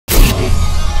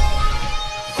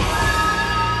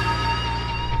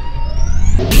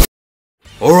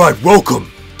Alright,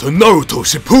 welcome to Naruto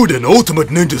Shippuden Ultimate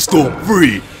Ninja Storm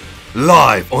 3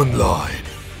 live online.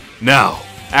 Now,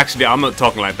 actually, I'm not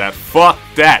talking like that. Fuck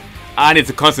that. I need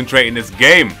to concentrate in this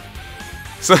game.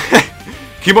 So,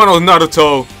 Kimono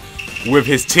Naruto with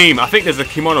his team. I think there's a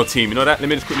Kimono team. You know that? Let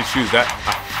me just quickly choose that.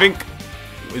 I think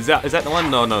is that the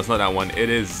one? No, it's not that one. It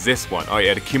is this one. Oh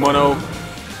yeah, the Kimono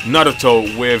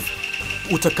Naruto with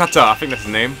Utakata. I think that's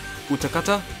his name.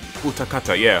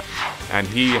 Utakata, yeah. And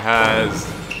he has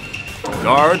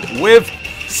guard with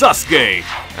Sasuke.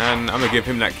 And I'm gonna give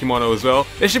him that kimono as well.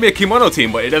 There should be a kimono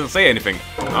team, but it doesn't say anything.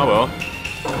 Oh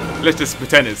well. Let's just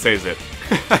pretend it says it.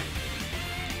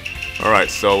 Alright,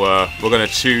 so we're gonna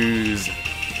choose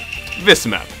this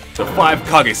map, the 5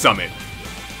 Kage Summit.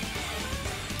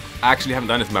 I actually haven't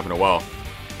done this map in a while.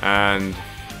 And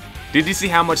did you see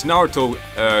how much Naruto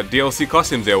DLC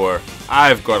costumes there were?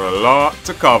 I've got a lot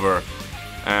to cover.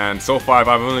 And so far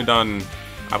I've only done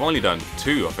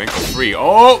 2, I think, or 3.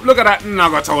 Oh, look at that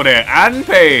Nagato there, and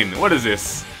Pain. What is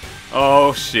this?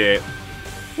 Oh shit.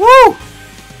 Woo!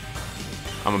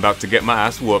 I'm about to get my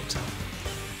ass whooped.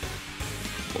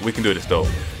 But we can do this though.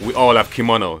 We all have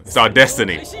kimono. It's our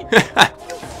destiny.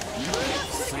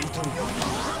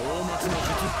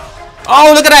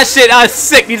 Oh, look at that shit. That's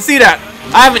sick. You see that?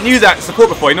 I haven't used that support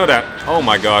before. You know that? Oh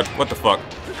my god. What the fuck?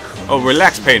 Oh,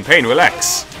 relax, Pain. Pain,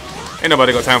 relax. Ain't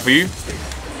nobody got time for you.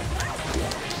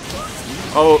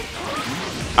 Oh,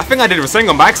 I think I did a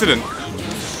Rasengan by accident.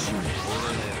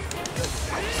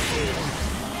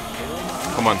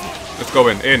 Come on, let's go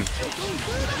in.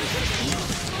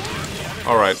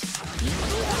 Alright.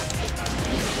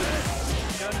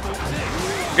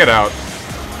 Get out.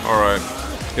 Alright.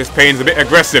 This Pain's a bit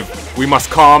aggressive. We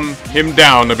must calm him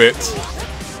down a bit.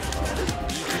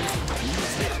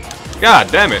 God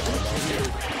damn it.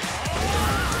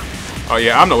 Oh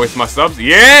yeah, I'm not wasting my subs.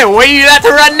 Yeah, where you at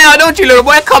to run now, don't you, little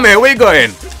boy? Come here, where you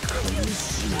going?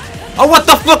 Oh, what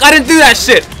the fuck? I didn't do that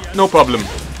shit. No problem.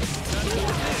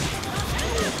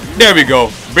 There we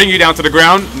go. Bring you down to the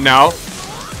ground now.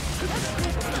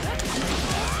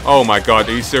 Oh my god,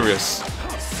 are you serious?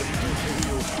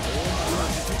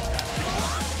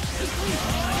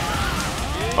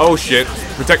 Oh shit.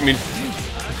 Protect me.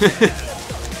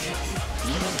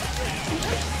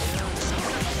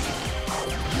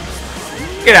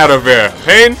 Get out of here,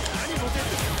 Pain.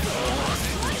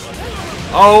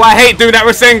 Oh, I hate doing that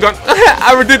Rasengan.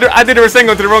 I did a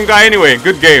Rasengan to the wrong guy anyway.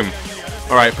 Good game.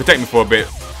 Alright, protect me for a bit.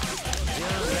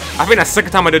 I think that's the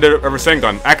second time I did a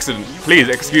Rasengan. Accident. Please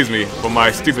excuse me for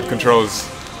my stupid controls.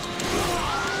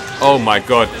 Oh my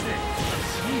god.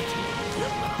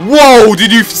 Whoa,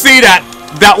 did you see that?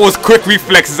 That was quick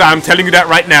reflexes. I'm telling you that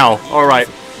right now. Alright.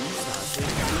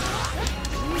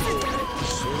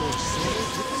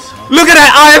 Look at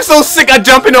that! I am so sick of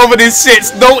jumping over these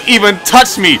shits. Don't even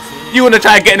touch me. You wanna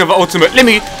try getting over ultimate? Let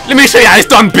me show you how it's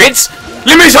done, bitch.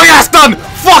 Let me show you how it's done.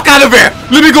 Fuck out of here.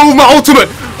 Let me go with my ultimate.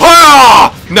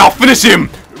 Ah! Now finish him.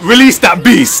 Release that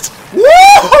beast.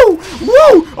 Woo!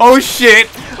 Woo! Oh shit!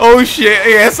 Oh shit!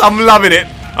 Yes, I'm loving it.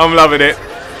 I'm loving it.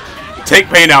 Take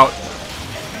Pain out.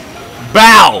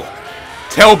 Bow.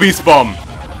 Tail beast bomb.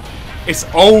 It's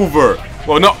over.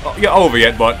 Well, not over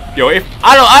yet, but yo, if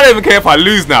I don't even care if I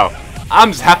lose now.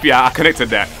 I'm just happy I connected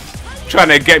that. Trying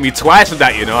to get me twice with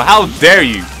that, you know. How dare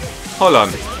you? Hold on.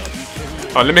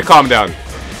 Oh, let me calm down.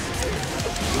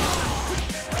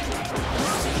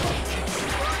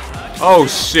 Oh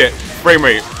shit. Frame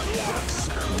rate.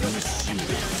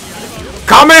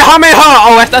 Kamehameha!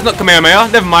 Oh, that's not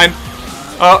Kamehameha. Never mind.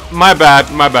 Oh, my bad.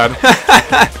 My bad.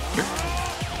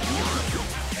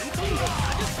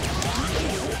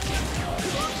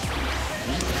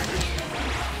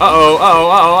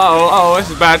 Uh-oh, this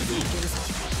is bad.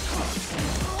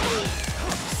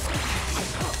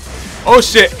 Oh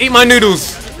shit, eat my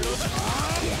noodles.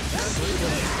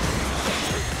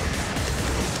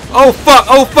 Oh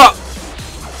fuck.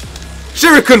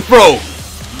 Shuriken throw.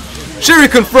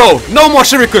 Shuriken throw. No more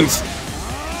shurikens.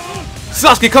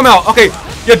 Sasuke, come out. Okay,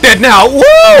 you're dead now. Woo!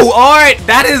 Alright,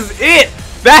 that is it.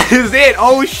 That is it.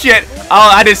 Oh shit. Oh,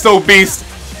 I did so beast.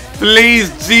 Please,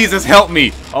 Jesus, help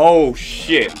me. Oh,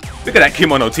 shit. Look at that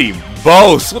kimono team.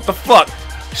 Boss, what the fuck?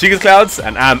 ShikasClouds,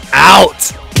 and I'm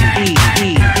out.